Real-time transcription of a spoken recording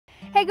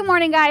Hey, good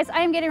morning guys.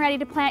 I am getting ready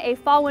to plant a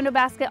fall window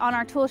basket on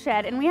our tool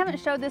shed, and we haven't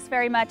showed this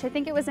very much. I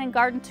think it was in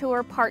Garden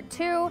Tour Part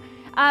 2.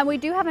 We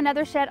do have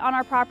another shed on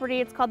our property.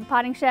 It's called the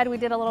potting shed. We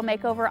did a little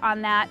makeover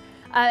on that,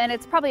 and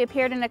it's probably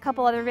appeared in a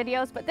couple other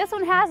videos, but this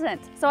one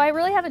hasn't. So I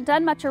really haven't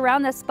done much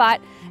around this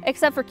spot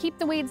except for keep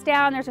the weeds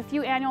down. There's a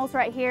few annuals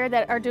right here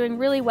that are doing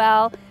really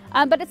well.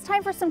 But it's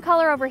time for some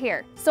color over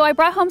here. So I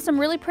brought home some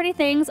really pretty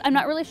things. I'm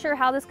not really sure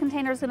how this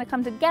container is going to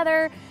come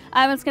together.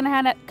 It's going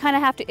to kind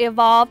of have to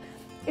evolve.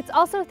 It's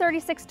also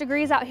 36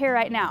 degrees out here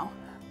right now.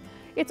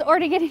 It's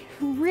already getting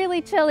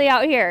really chilly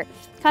out here.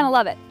 Kind of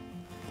love it.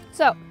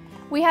 So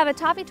we have a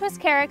Toffee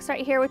Twist Carex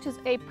right here, which is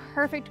a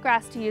perfect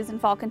grass to use in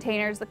fall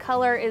containers. The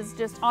color is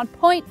just on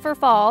point for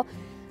fall.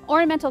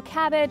 Ornamental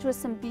cabbage with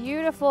some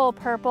beautiful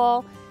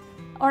purple.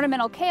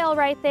 Ornamental kale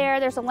right there.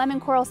 There's a lemon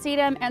coral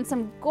sedum and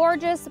some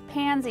gorgeous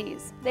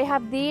pansies. They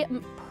have the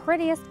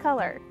prettiest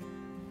color.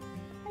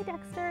 Hi,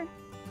 Dexter.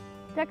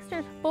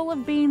 Dexter's full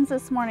of beans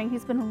this morning.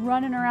 He's been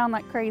running around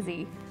like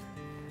crazy.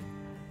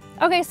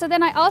 Okay, so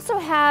then I also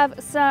have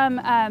some,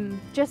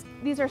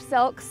 these are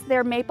silks.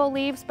 They're maple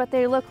leaves, but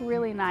they look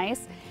really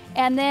nice.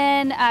 And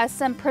then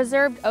some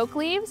preserved oak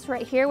leaves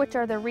right here, which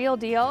are the real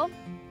deal.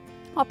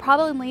 I'll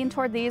probably lean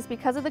toward these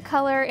because of the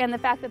color and the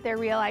fact that they're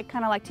real. I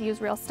kind of like to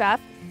use real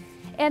stuff.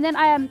 And then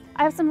I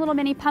have some little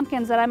mini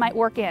pumpkins that I might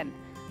work in.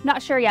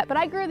 Not sure yet, but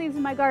I grew these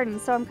in my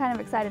garden, so I'm kind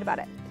of excited about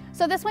it.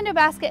 So this window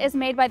basket is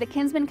made by the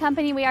Kinsman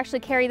Company. We actually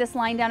carry this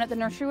line down at the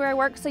nursery where I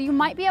work, so you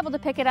might be able to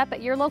pick it up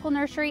at your local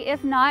nursery.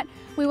 If not,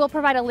 we will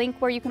provide a link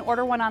where you can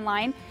order one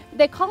online.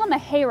 They call them a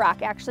hay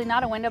rock, actually,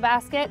 not a window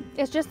basket.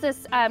 It's just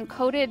this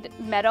coated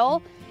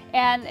metal,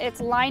 and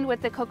it's lined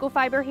with the cocoa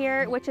fiber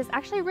here, which is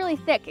actually really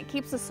thick. It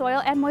keeps the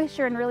soil and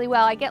moisture in really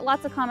well. I get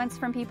lots of comments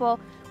from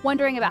people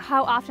wondering about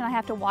how often I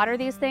have to water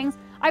these things.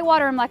 I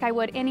water them like I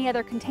would any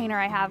other container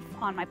I have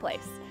on my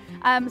place.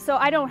 So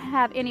I don't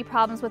have any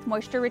problems with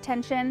moisture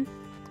retention.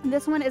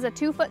 This one is a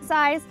 2-foot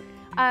size,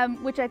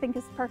 which I think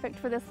is perfect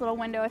for this little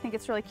window. I think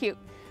it's really cute.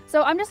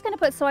 So I'm just gonna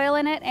put soil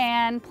in it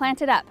and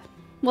plant it up.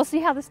 We'll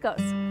see how this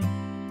goes.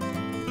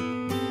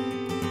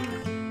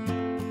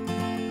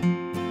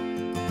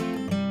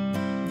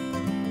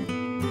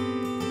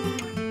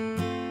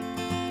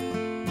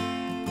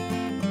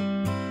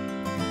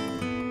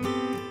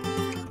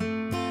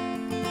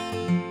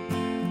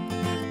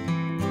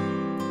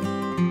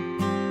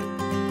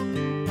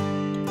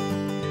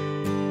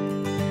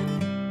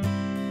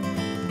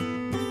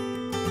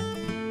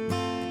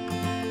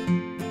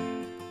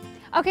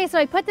 Okay, so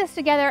I put this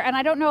together and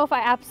I don't know if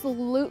I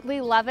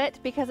absolutely love it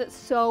because it's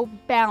so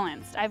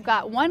balanced. I've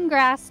got 1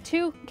 grass,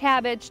 2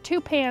 cabbage, 2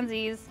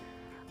 pansies.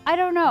 I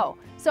don't know.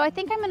 So I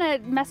think I'm gonna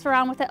mess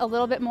around with it a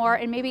little bit more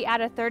and maybe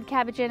add a 3rd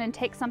cabbage in and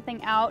take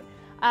something out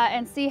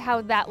and see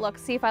how that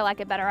looks, see if I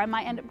like it better. I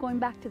might end up going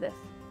back to this.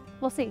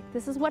 We'll see.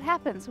 This is what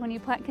happens when you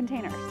plant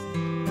containers.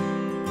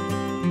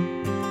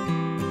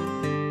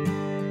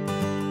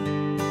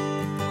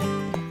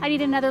 I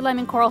need another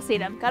lemon coral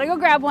sedum. Gotta go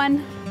grab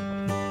one.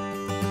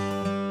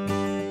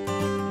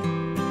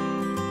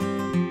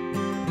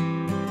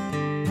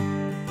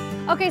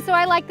 Okay, so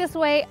I like this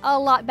way a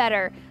lot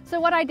better. So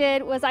what I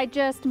did was I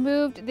just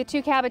moved the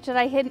 2 cabbage that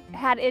I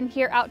had in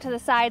here out to the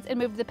sides and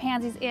moved the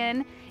pansies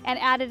in and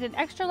added an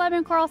extra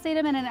lemon coral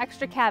sedum and an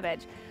extra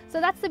cabbage. So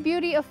that's the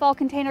beauty of fall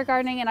container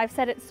gardening, and I've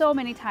said it so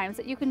many times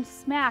that you can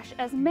smash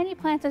as many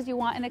plants as you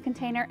want in a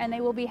container and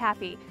they will be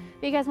happy.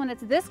 Because when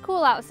it's this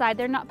cool outside,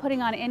 they're not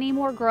putting on any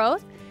more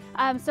growth,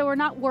 so we're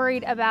not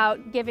worried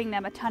about giving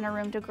them a ton of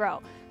room to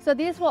grow. So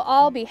these will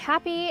all be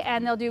happy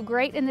and they'll do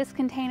great in this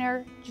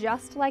container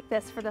just like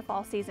this for the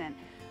fall season.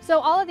 So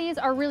all of these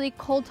are really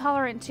cold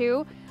tolerant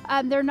too.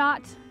 They're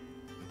not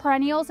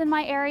perennials in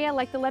my area,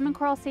 like the lemon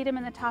coral sedum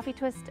and the Toffee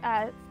Twist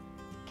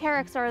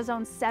Carex are a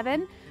zone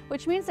 7,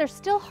 which means they're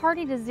still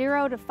hardy to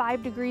 0 to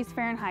 5 degrees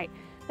Fahrenheit.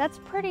 That's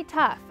pretty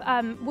tough.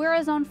 We're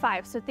a zone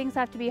 5, so things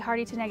have to be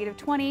hardy to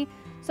 -20.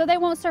 So they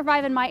won't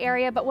survive in my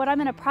area, but what I'm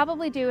gonna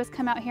probably do is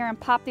come out here and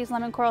pop these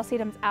lemon coral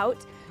sedums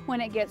out when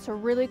it gets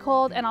really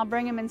cold, and I'll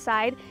bring them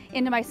inside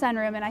into my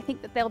sunroom, and I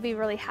think that they'll be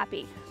really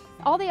happy.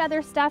 All the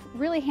other stuff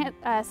really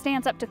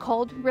stands up to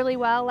cold really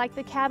well, like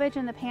the cabbage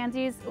and the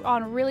pansies.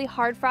 On really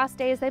hard frost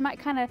days, they might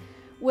kind of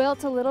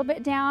wilt a little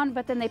bit down,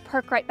 but then they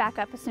perk right back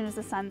up as soon as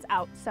the sun's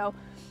out. So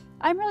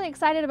I'm really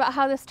excited about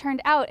how this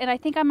turned out, and I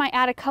think I might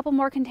add a couple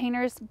more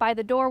containers by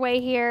the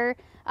doorway here,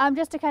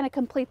 just to kind of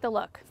complete the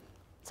look.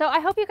 So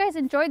I hope you guys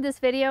enjoyed this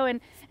video and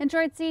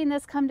enjoyed seeing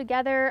this come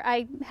together.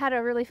 I had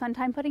a really fun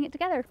time putting it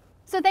together.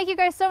 So thank you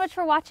guys so much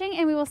for watching,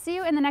 and we will see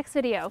you in the next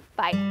video.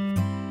 Bye.